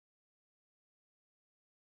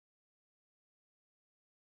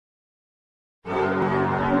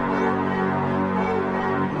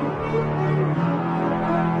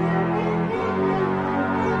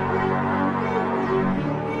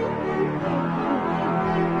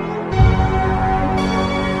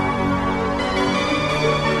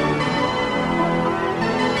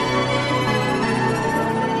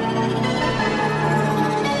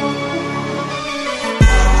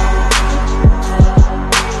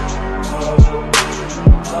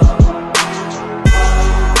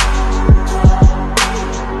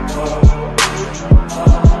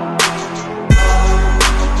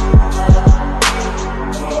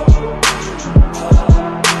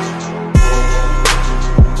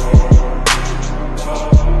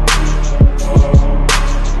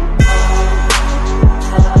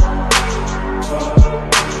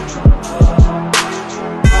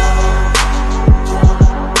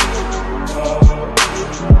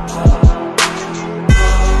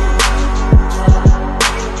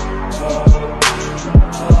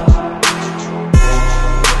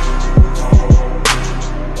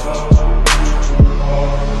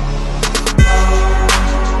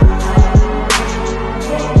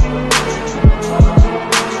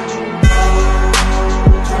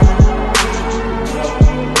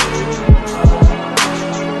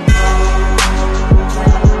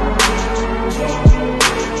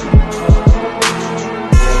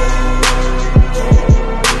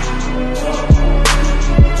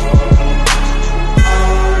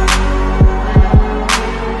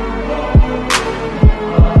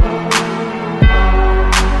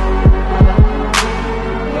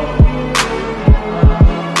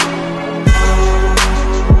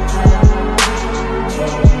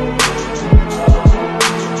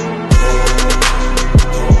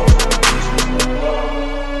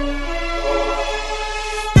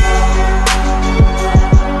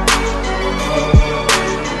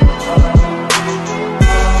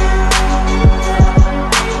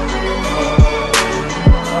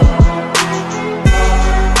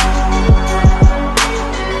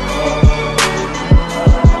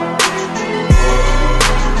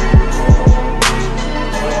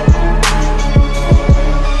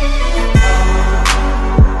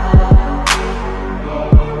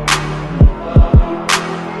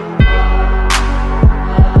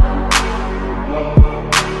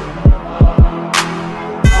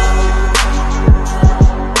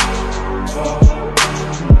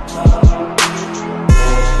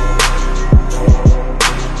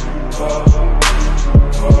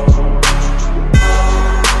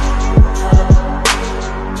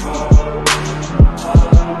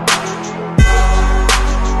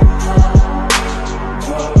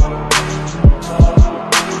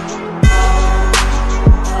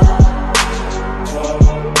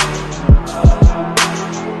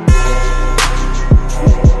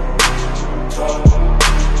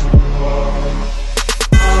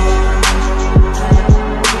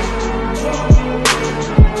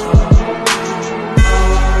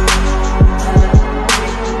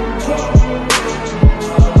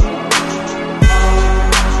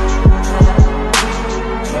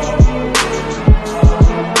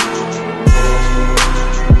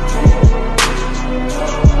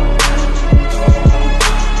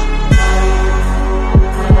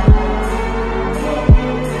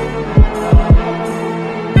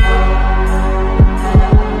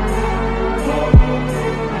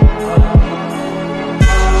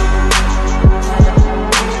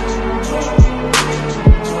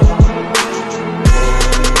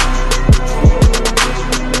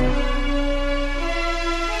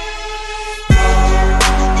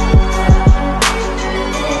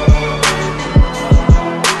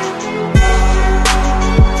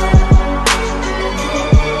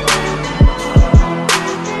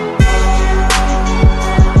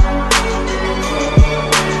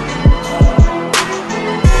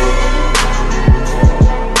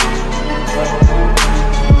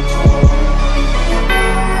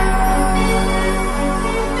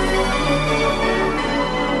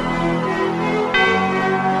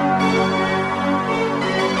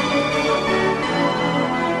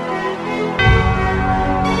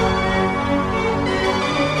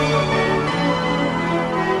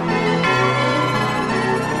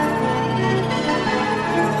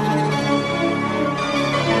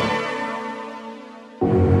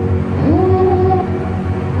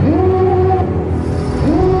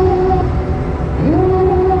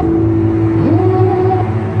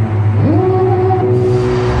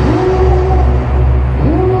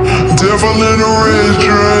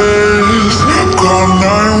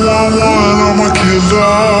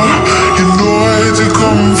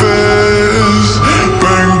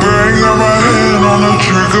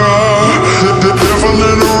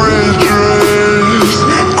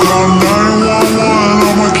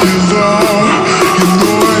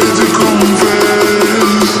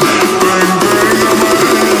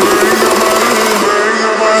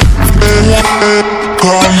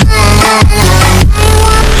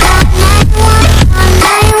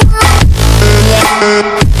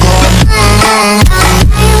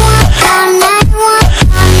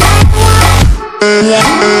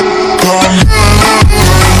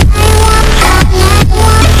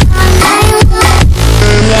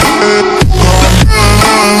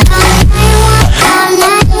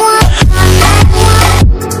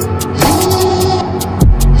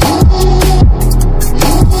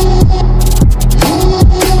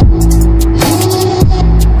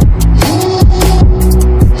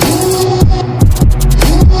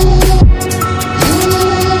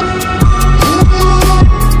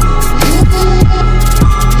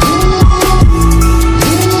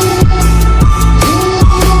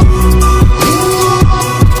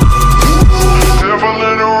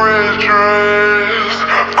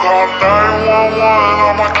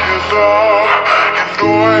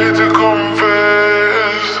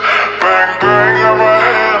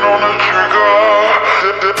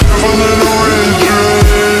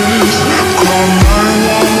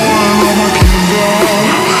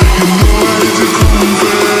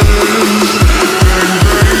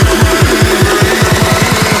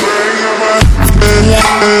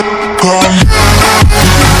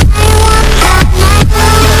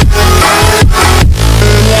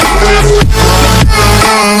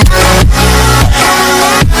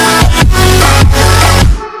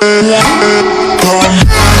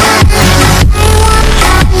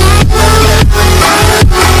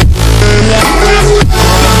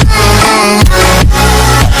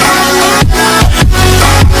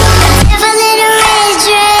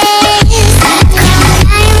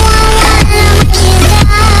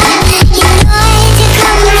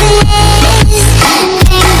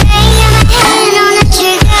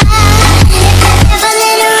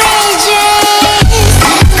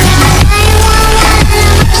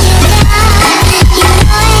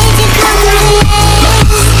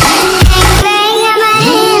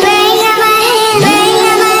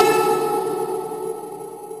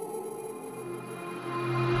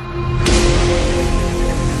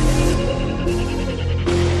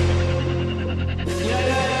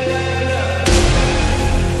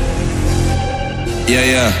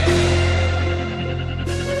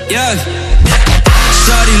Yeah,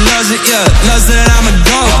 shawty loves it, yeah, loves that I'm a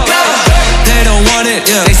dog. They don't want it,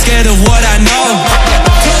 yeah, they scared of what I know.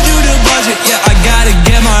 Told you the budget, yeah, I gotta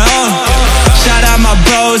get my own. Shout out my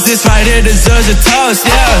bros, this right here deserves a toast,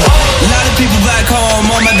 yeah. A lot of people back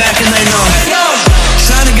home on my back and they know.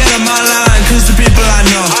 Trying to get on my line, cause the people I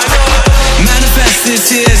know. Manifest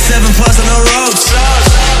this here, 7+ on the roads.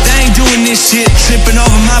 They ain't doing this shit, tripping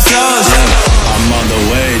over my flows. Yeah, I'm on the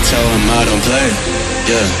way, tell them I don't play.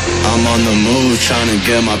 Yeah, I'm on the move, trying to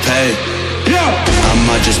get my pay. I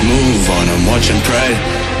might just move on and watch and pray.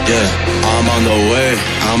 Yeah, I'm on the way,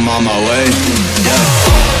 I'm on my way. Yeah.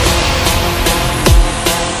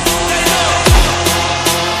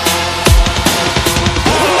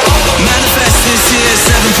 Manifest this here,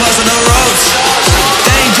 7+ on the roads.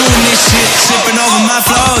 They ain't doing this shit, tripping over my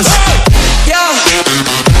flows. Yeah.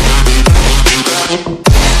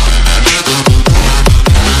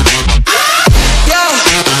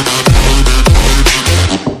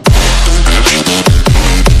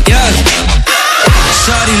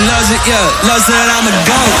 Shawty loves it, yeah, loves that I'm a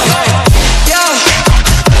goat. Yeah.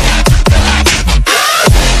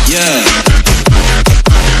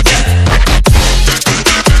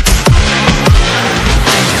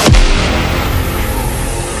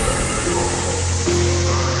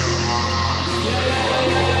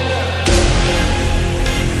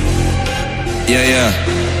 Yeah, yeah.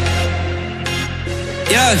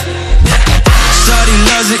 Yeah. Shawty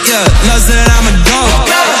loves it, yeah, loves that I'm a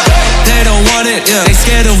goat. They don't want it, yeah, they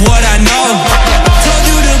scared of what I know. Told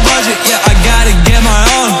you the budget, yeah, I gotta get my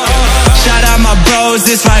own. Shout out my bros,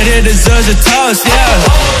 this right here deserves a toast, yeah.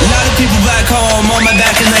 A lot of people back home on my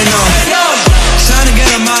back and they know. Trying to get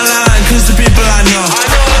on my line, cause the people I know.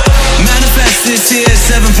 Manifest this here,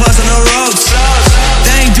 7+ on the roads.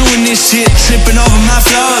 They ain't doing this shit, tripping over my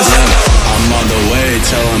flows. Yeah, I'm on the way,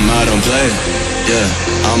 tell them I don't play. Yeah,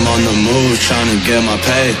 I'm on the move, trying to get my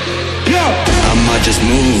pay. I might just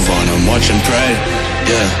move on and watch and pray.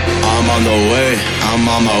 Yeah, I'm on the way, I'm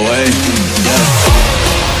on my way. Yeah.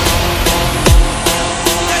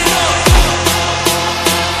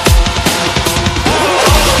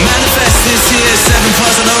 Manifest this here,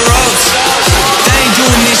 7+ on the roads. They ain't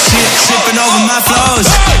doing this shit, tripping over my flows.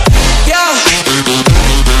 Yeah.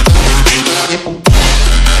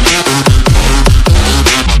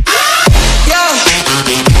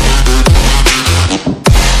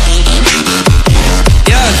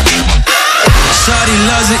 Shawty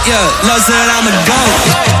loves it, yeah, loves that I'm a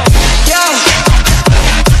goat.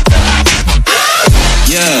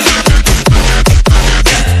 Yeah.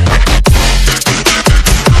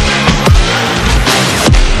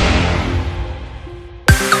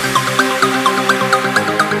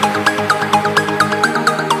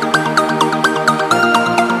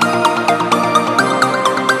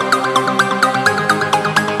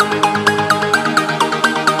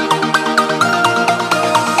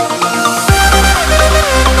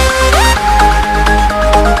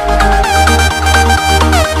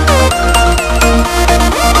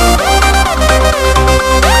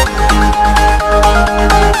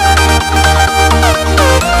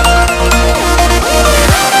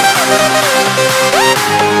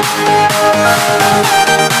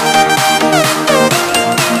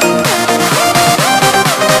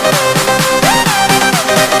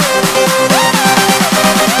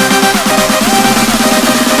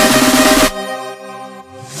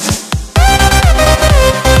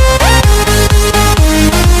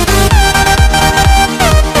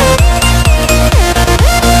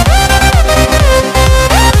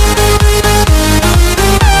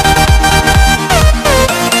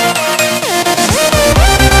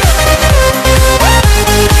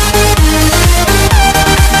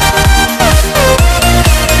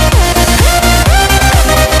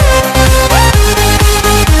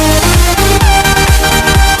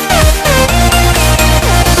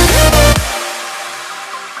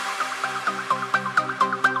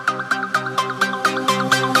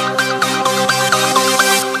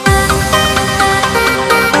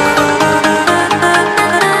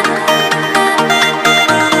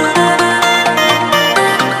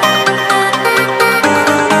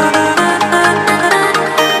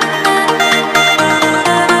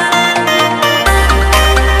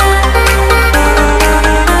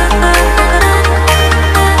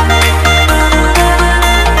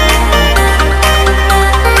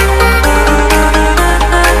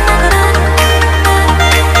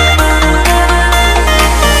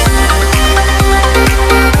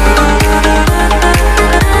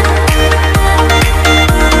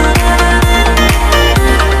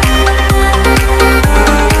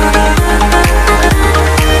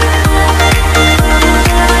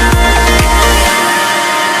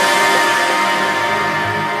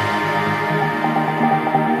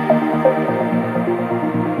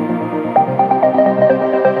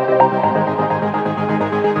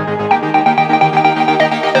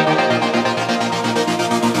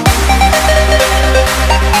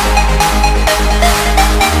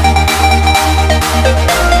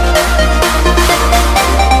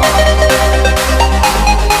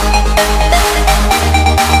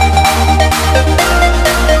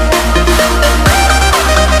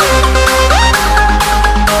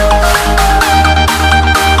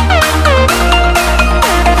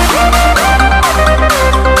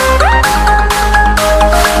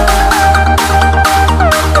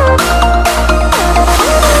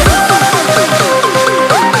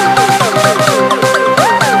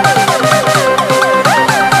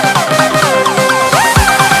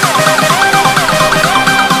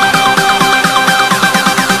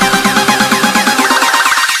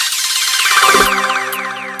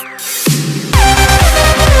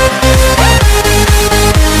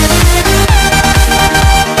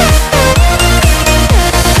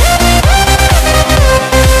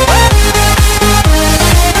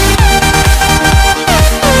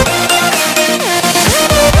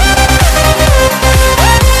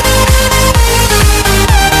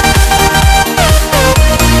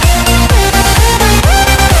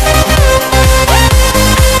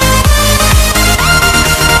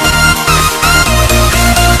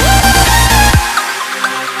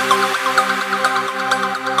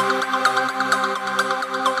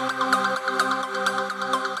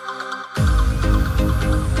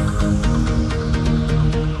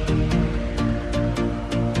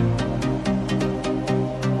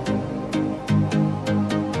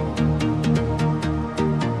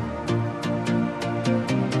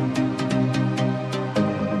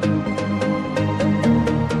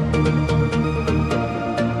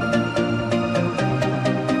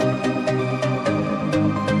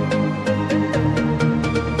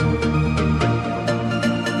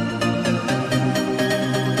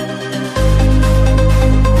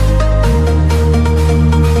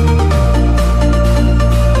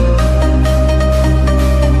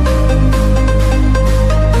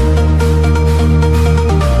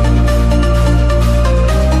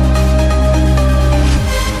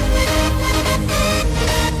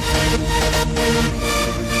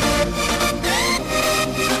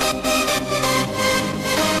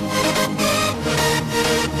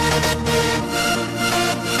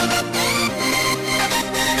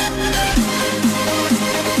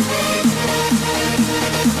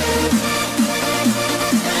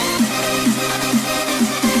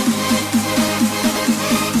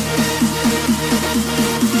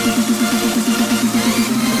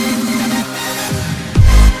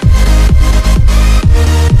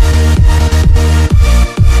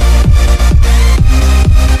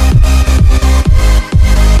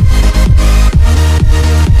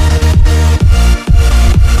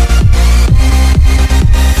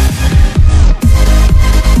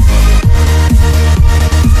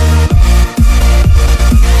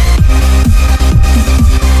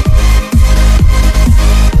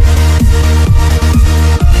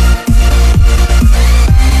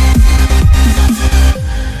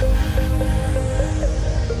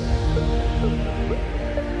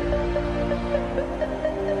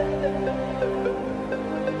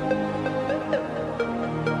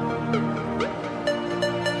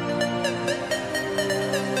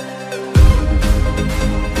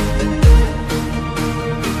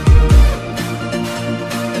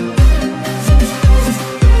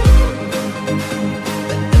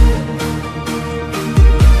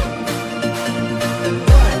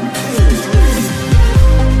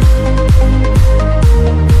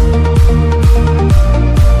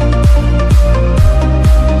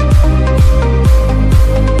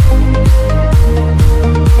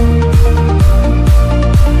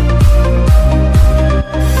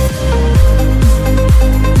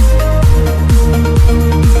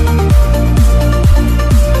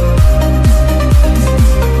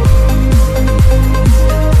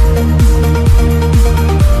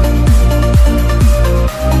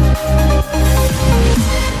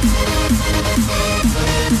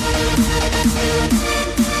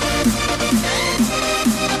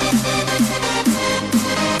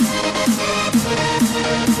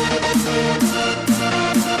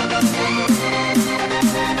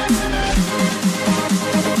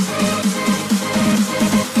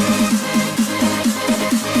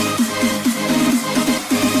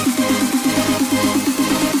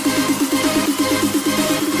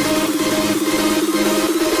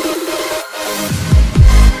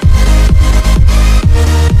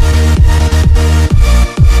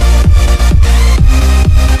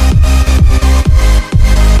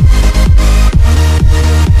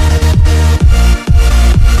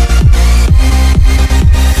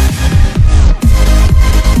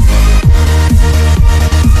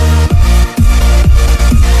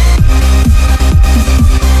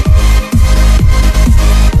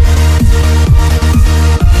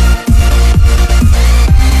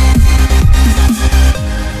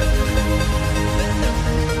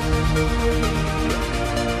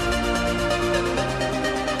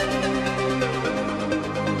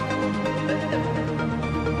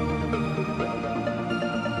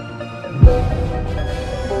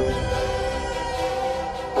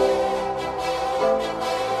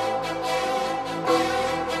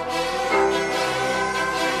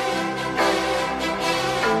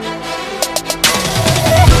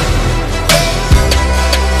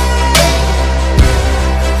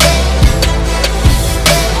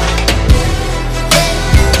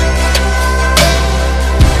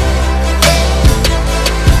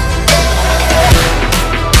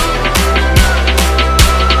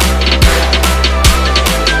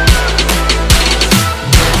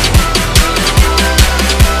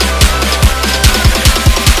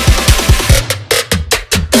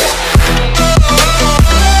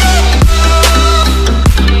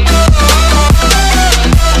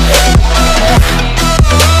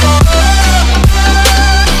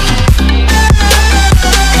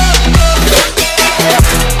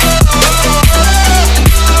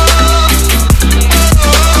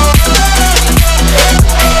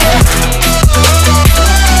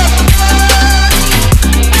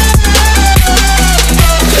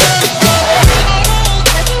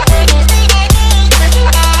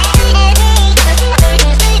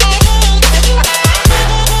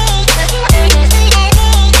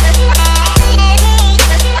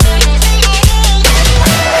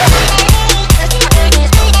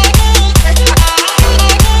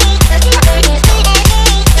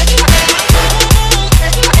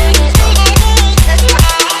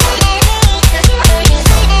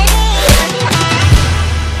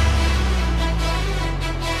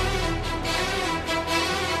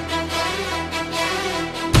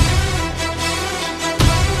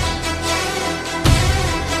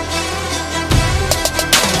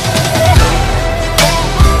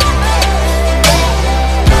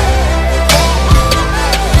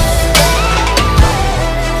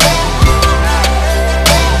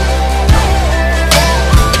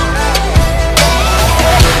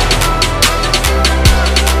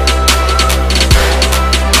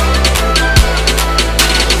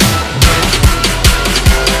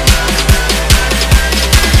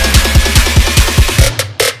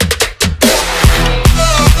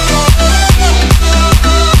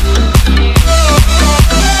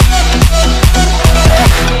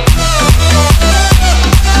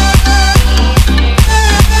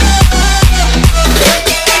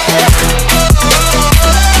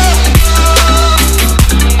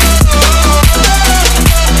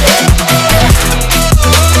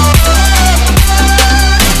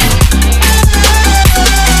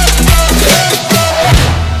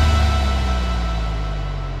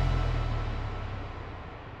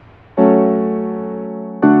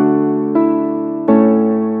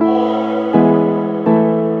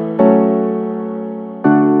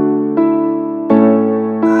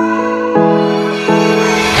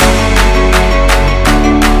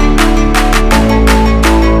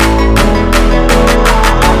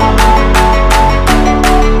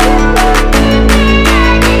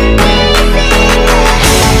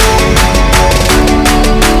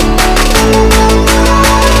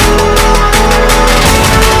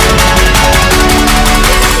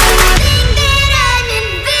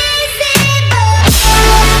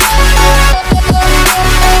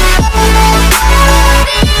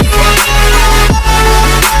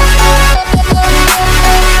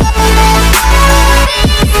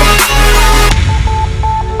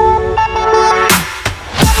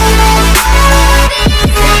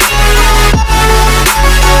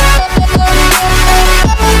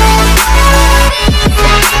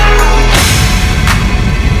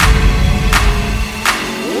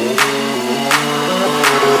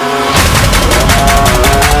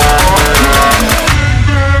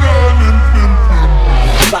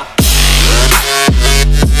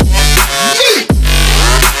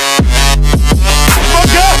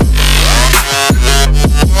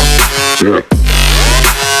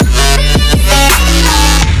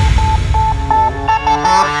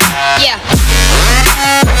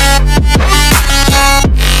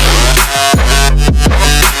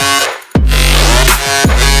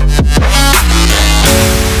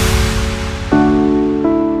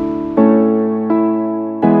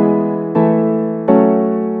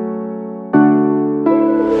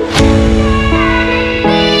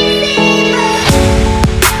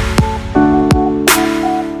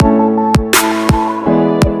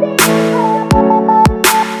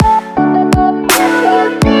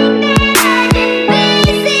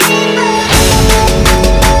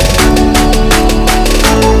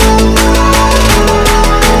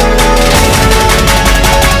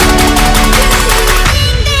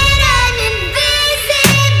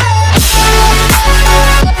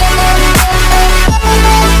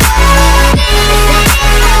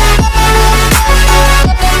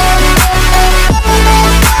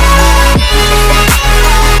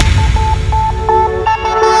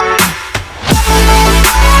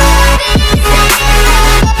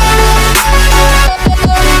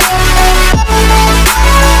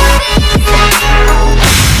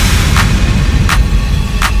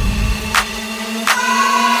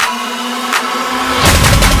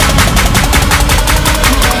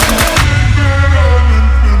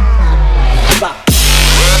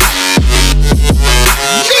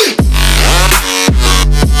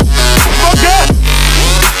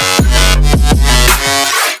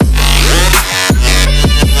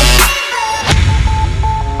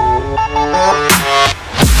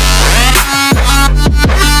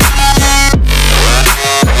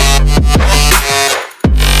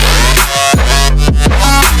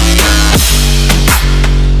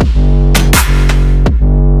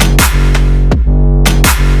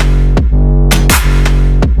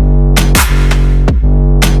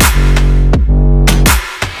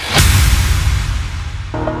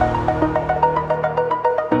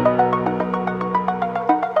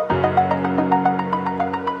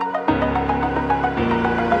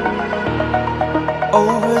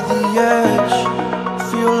 over the edge.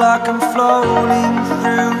 Feel like I'm floating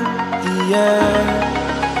through the air.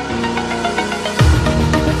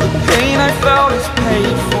 The pain I felt is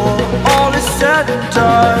paid for, all is said and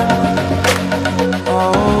done.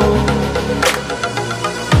 Oh,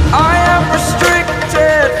 I am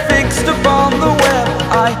restricted, fixed upon the web.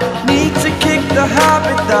 I need to kick the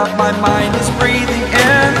habit that my mind is breathing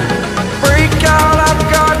in. Break out, I've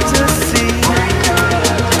got to see.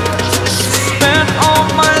 Spent all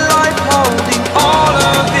my life holding all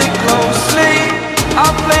of it closely. I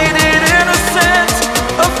played it innocent,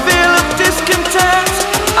 a feel of discontent.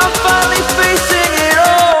 I'm finally facing it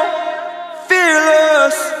all,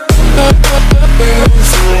 fearless.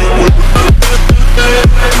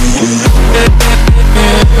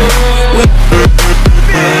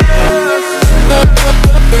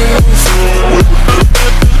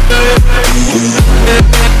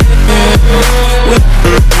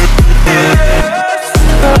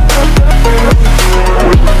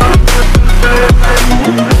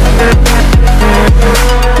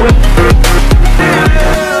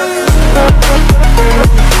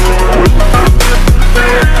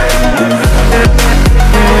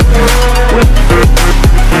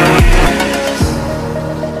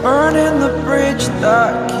 Burning the bridge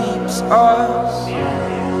that keeps us.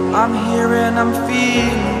 I'm here and I'm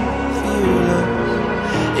feeling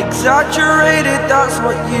fearless. Exaggerated, that's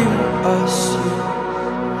what you assume.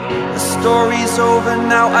 The story's over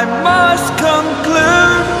now, I must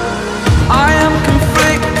conclude. I am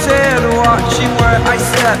conflicted, watching where I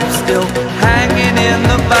step still, hanging in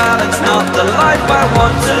the balance. Not the life I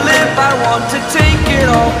want to live, I want to take it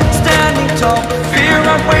all. Standing tall, fear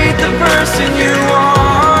outweighed the person you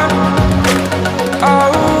are.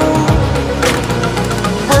 Oh,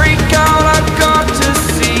 break out, I've got to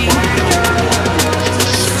see.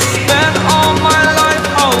 Spent all my life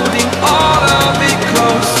holding all of it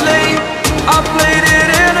closely. I played it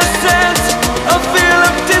innocent, a feel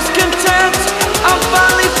of discontent. I'm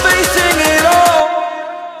finally facing it all,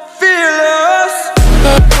 fearless.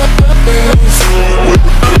 Fearless.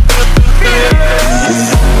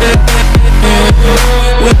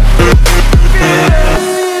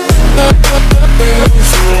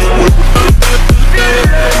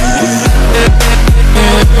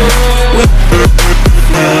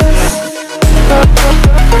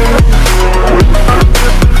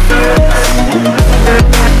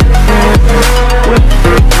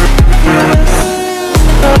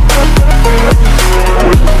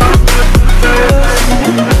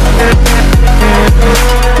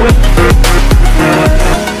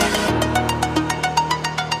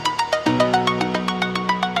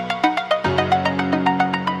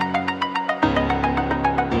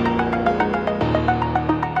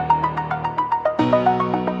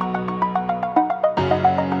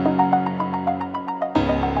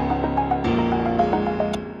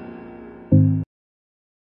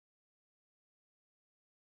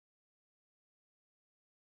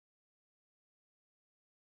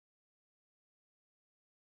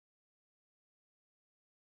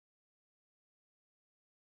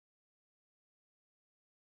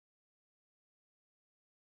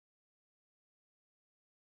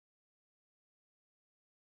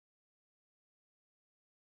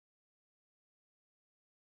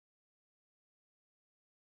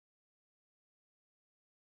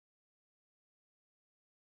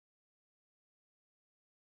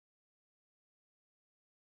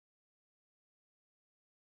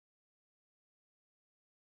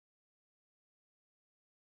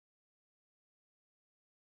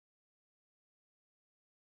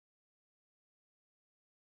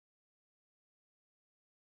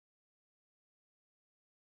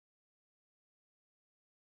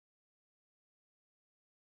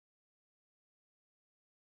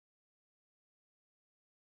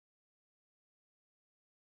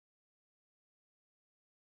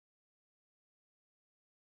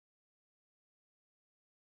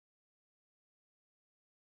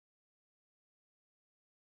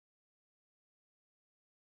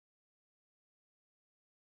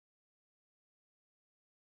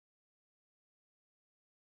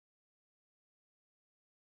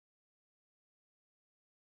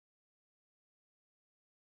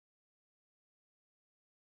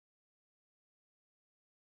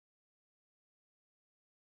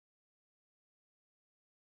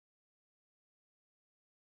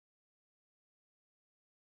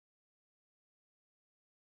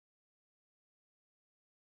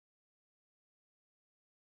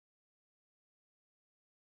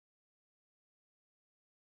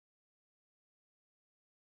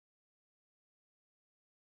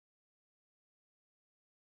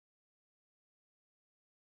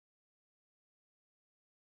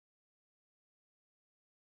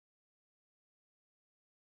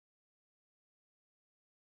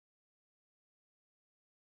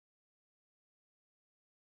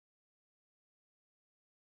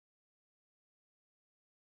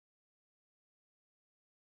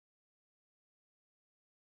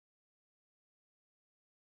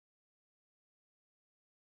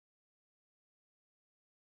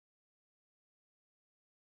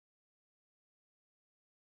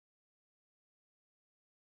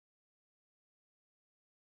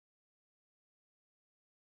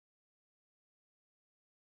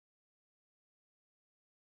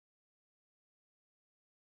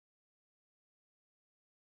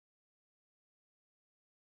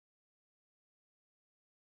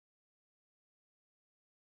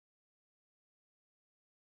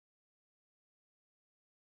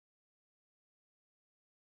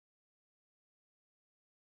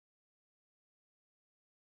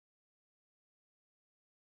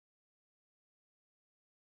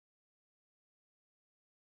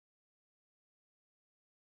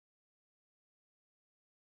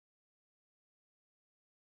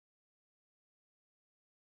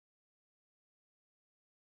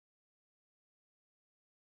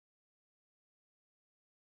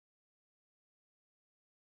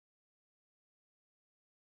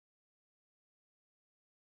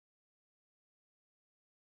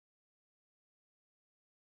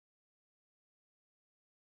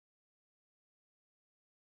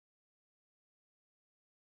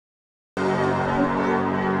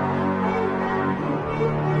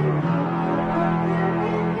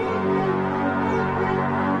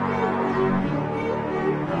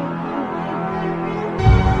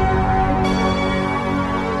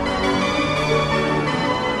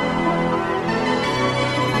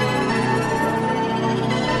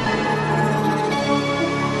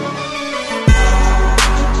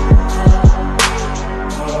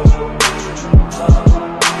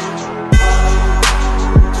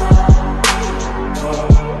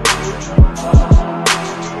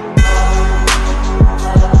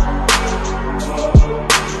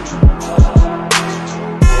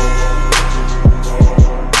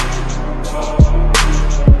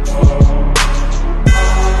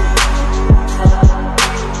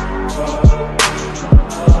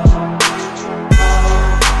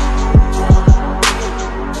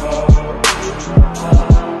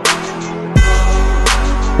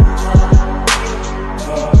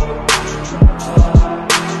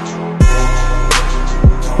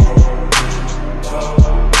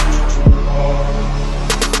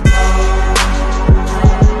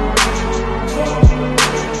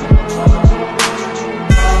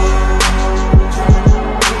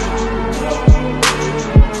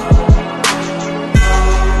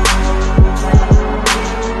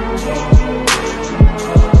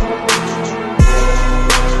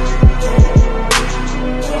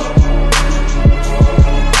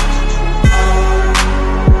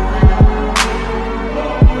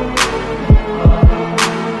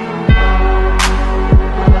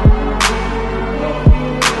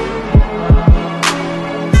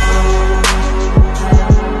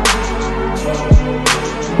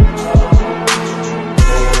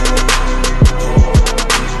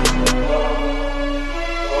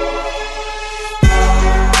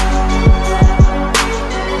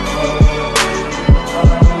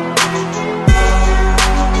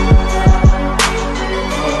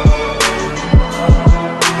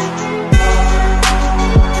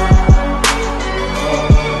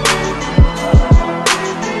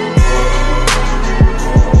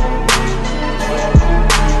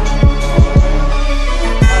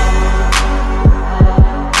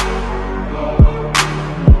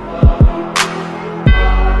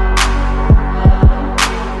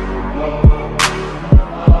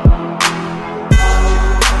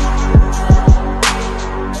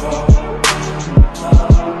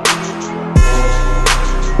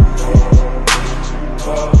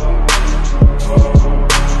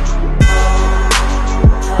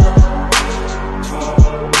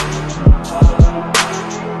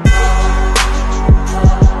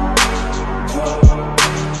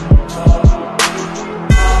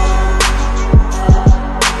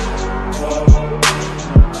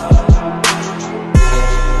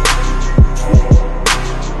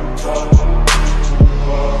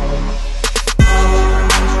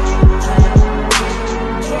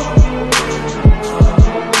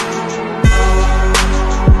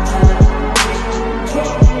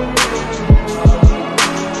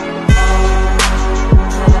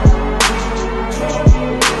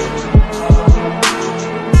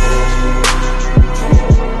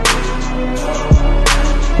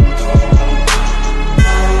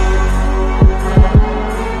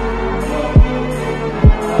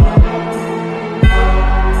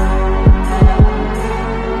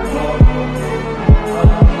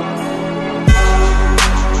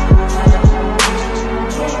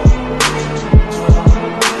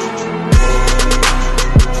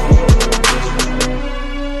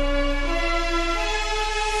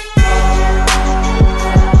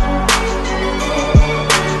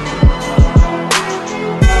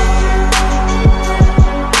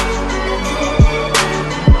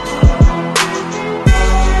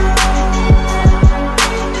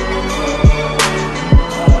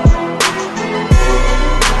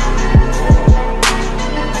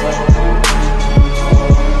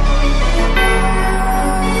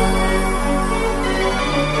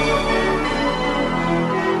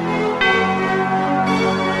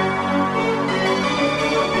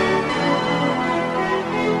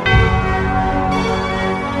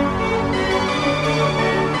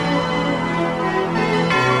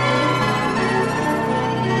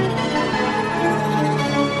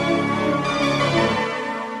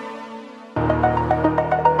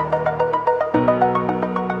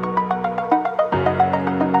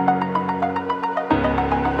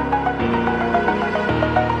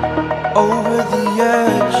 over the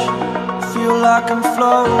edge. Feel like I'm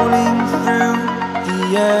floating through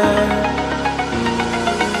the air.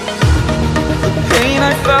 The pain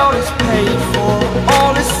I felt is paid for,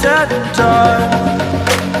 all is said and done.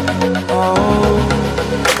 Oh,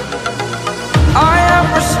 I am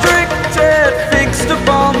restricted, fixed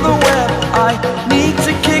upon the web. I need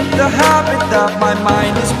to kick the habit that my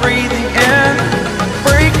mind is breathing in.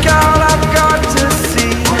 Break out, I've got to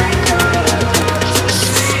see.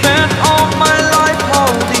 Spent all my life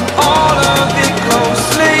holding all of it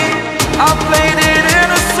closely. I played it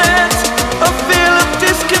innocent, a feel of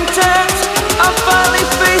discontent. I'm finally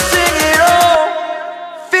facing it all,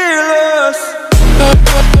 fearless.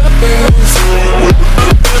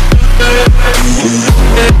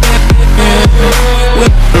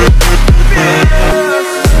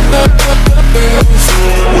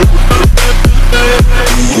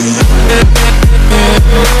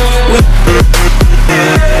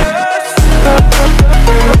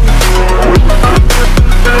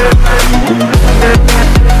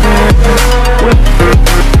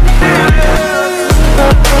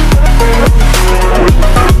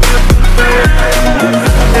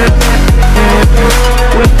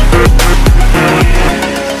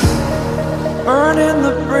 Burning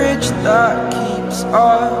the bridge that keeps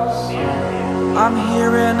us. I'm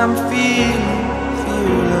here and I'm feeling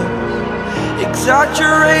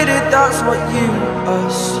exaggerated, that's what you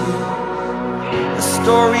assume. The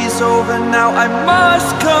story's over now, I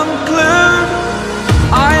must conclude.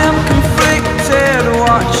 I am conflicted,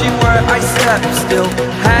 watching where I step still,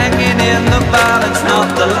 hanging in the balance. Not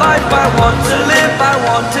the life I want to live, I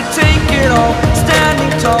want to take it all.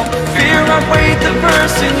 Standing tall, fear I've weighed the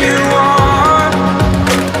person you